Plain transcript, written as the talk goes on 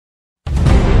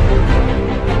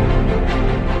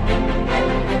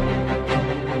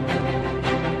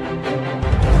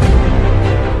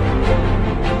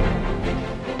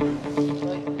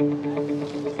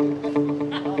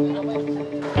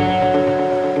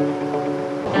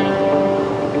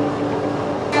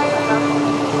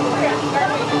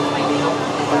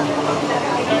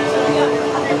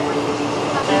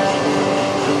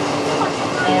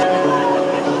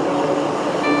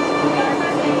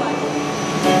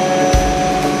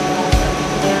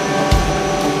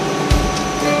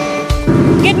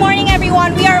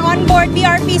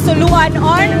Happy Suluan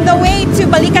on the way to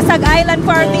Balicasag Island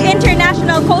for the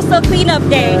International Coastal Cleanup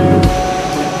Day.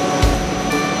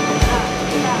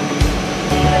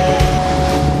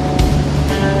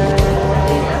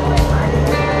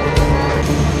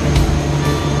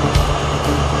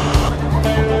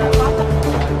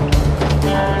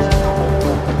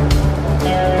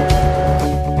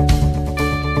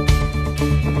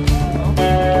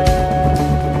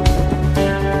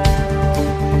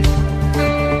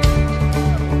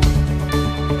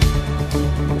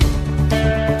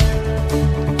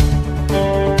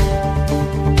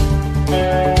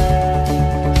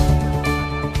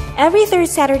 Every third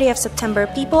Saturday of September,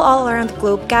 people all around the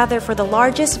globe gather for the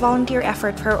largest volunteer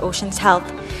effort for our ocean's health.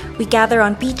 We gather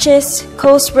on beaches,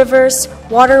 coast rivers,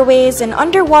 waterways, and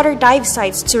underwater dive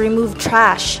sites to remove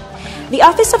trash. The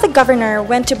Office of the Governor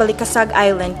went to Balicasag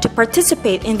Island to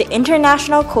participate in the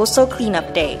International Coastal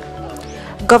Cleanup Day.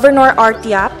 Governor Art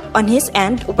Yap, on his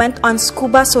end, went on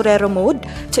scuba sorero mode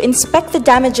to inspect the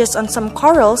damages on some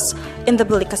corals in the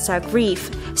Balicasag Reef.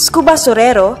 Scuba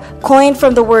sorero, coined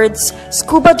from the words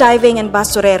scuba diving and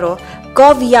basurero,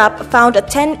 Gov Yap found a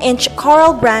 10-inch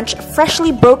coral branch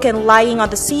freshly broken lying on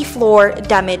the seafloor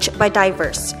damaged by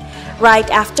divers. Right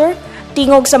after,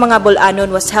 Tingog sa mga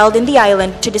Bulanon was held in the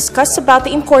island to discuss about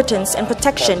the importance and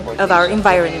protection of our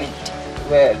environment.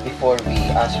 Well, before we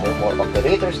ask for more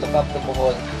operators to come to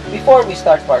Bohol, before we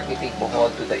start marketing Bohol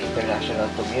to the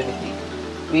international community,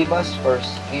 we must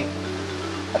first give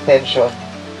attention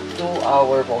to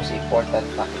our most important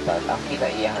capital, ang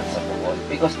kinaiyahan sa Bohol,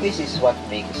 because this is what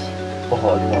makes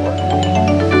Bohol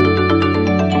Bohol.